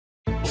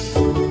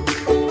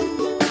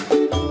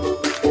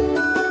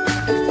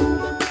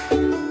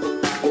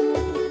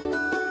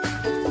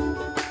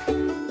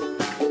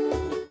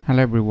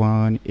Hello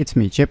everyone, it's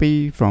me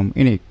JP from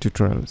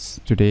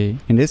UniqueTutorials. Today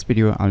in this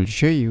video I'll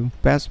show you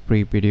best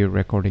free video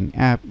recording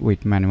app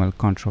with manual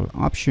control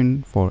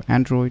option for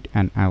Android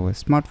and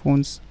iOS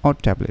smartphones or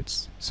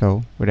tablets.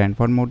 So without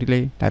further more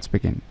delay, let's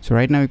begin. So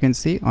right now you can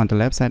see on the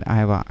left side I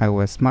have a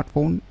iOS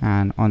smartphone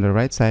and on the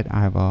right side I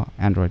have a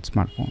Android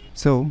smartphone.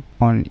 So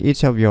on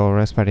each of your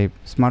respective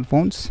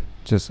smartphones,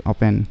 just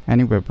open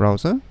any web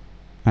browser.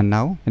 And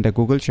now in the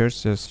Google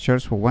search, just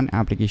search for one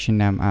application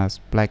name as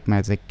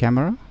Blackmagic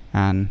Camera,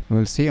 and you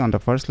will see on the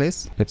first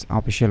list its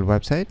official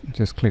website.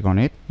 Just click on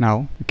it.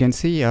 Now you can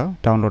see a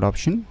download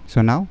option.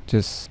 So now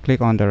just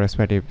click on the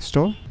respective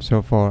store.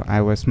 So for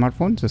iOS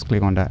smartphone, just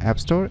click on the App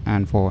Store,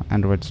 and for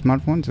Android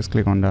smartphone, just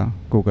click on the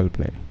Google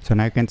Play. So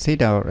now you can see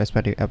the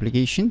respective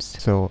applications.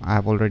 So I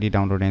have already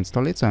downloaded and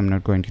installed it, so I'm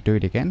not going to do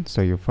it again.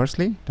 So you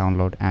firstly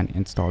download and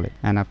install it,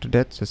 and after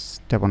that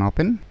just tap on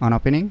open. On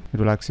opening, it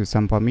will ask you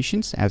some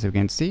permissions. As you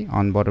can see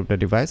on board of the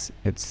device,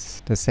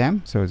 it's the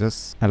same, so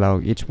just allow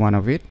each one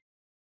of it.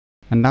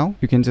 And now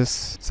you can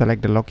just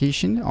select the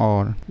location,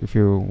 or if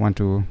you want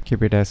to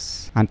keep it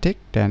as unticked,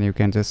 then you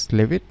can just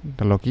leave it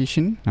the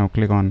location. Now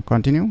click on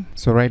continue.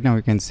 So right now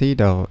you can see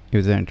the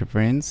user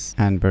interface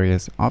and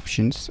various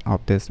options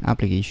of this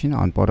application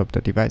on both of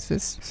the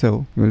devices.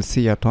 So you will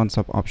see a tons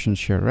of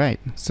options here, right?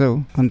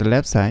 So on the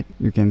left side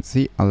you can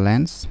see a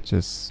lens.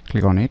 Just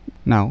click on it.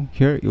 Now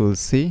here you will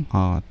see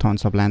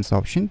tons of lens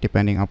option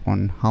depending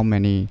upon how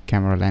many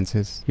camera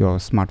lenses your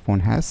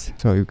smartphone has.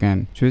 So you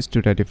can choose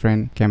to the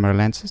different camera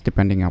lenses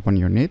depending upon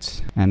your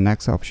needs. And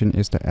next option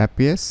is the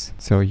FPS.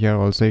 So here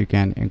also you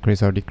can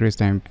increase or decrease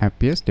the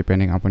FPS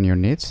depending upon your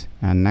needs.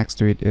 And next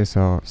to it is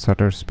a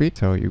shutter speed.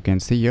 So you can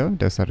see here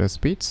the shutter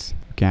speeds.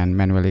 You can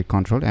manually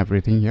control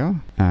everything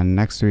here. And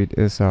next to it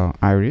is a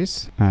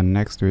iris, and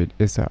next to it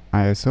is a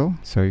ISO.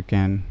 So you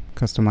can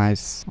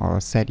customize or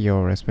set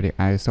your respective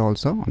ISO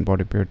also on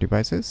both of your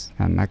devices.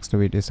 And next to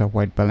it is a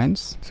white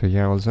balance. So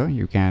here also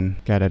you can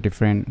get a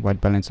different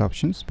white balance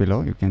options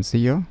below. You can see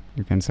here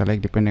you can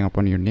select depending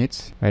upon your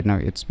needs. Right now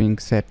it's being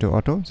set to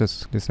auto.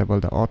 Just disable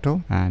the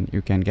auto and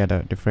you can get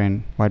a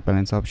different white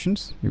balance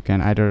options. You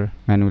can either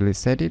manually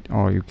set it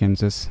or you can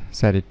just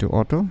set it to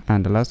auto.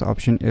 And the last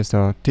option is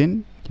a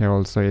tint. Here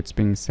also it's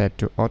being set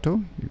to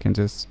auto. You can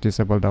just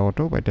disable the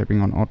auto by tapping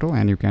on auto,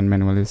 and you can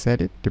manually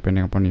set it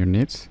depending upon your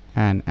needs.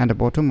 And at the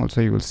bottom also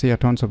you will see a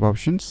tons of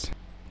options.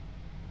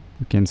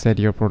 You can set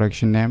your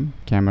production name,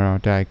 camera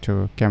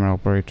director, camera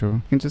operator.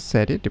 You can just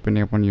set it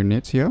depending upon your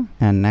needs here.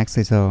 And next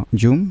is a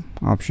zoom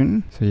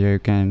option. So here you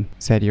can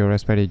set your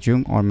respective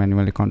zoom or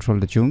manually control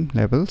the zoom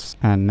levels.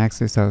 And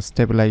next is a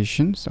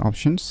stabilizations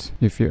options.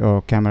 If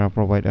your camera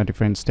provide a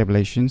different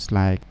stabilizations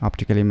like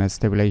optical image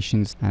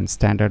stabilizations and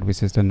standard,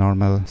 which is the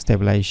normal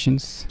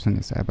stabilizations, option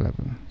is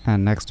available.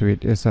 And next to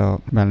it is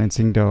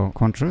balancing the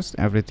contrast.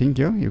 Everything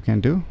here you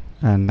can do.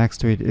 And next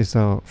to it is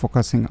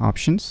focusing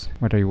options,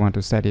 whether you want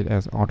to set it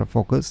as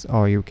autofocus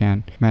or you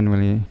can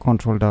manually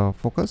control the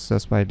focus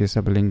just by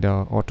disabling the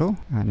auto,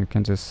 and you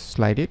can just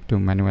slide it to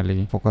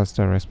manually focus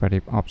the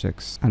respective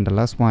objects. And the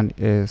last one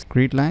is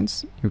grid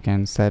lines. You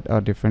can set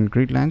a different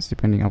grid lines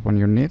depending upon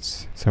your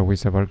needs. So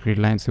whichever grid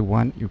lines you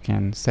want, you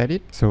can set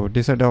it. So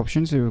these are the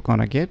options you're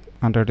gonna get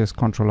under this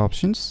control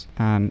options,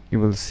 and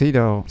you will see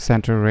the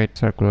center red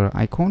circular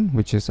icon,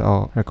 which is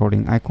a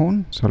recording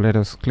icon. So let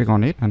us click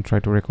on it and try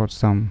to record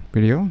some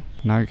video.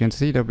 Now you can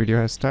see the video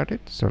has started.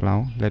 So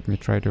now let me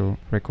try to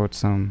record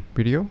some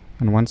video,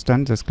 and once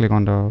done just click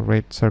on the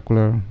red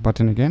circular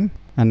button again.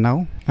 And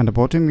now at the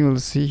bottom you will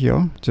see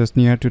here, just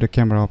near to the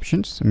camera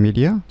options,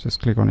 media,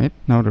 just click on it.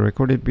 Now the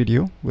recorded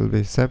video will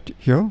be saved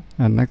here.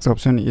 And next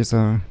option is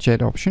a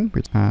chat option,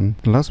 and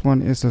the last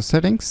one is the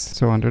settings.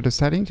 So under the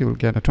settings you will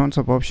get a tons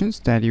of options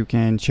that you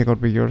can check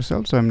out by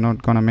yourself. So I'm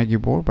not gonna make you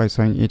bored by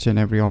showing each and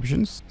every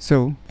options.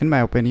 So in my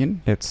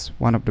opinion, it's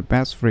one of the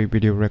best free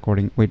video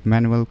recording with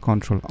manual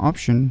control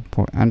option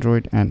for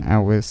Android and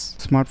iOS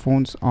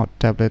smartphones or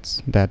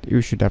tablets that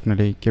you should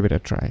definitely give it a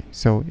try.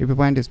 So if you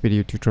find this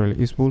video tutorial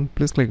useful,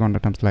 please click on the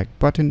thumbs like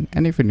button,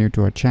 and if you're new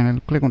to our channel,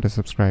 click on the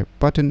subscribe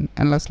button.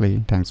 And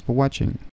lastly, thanks for watching.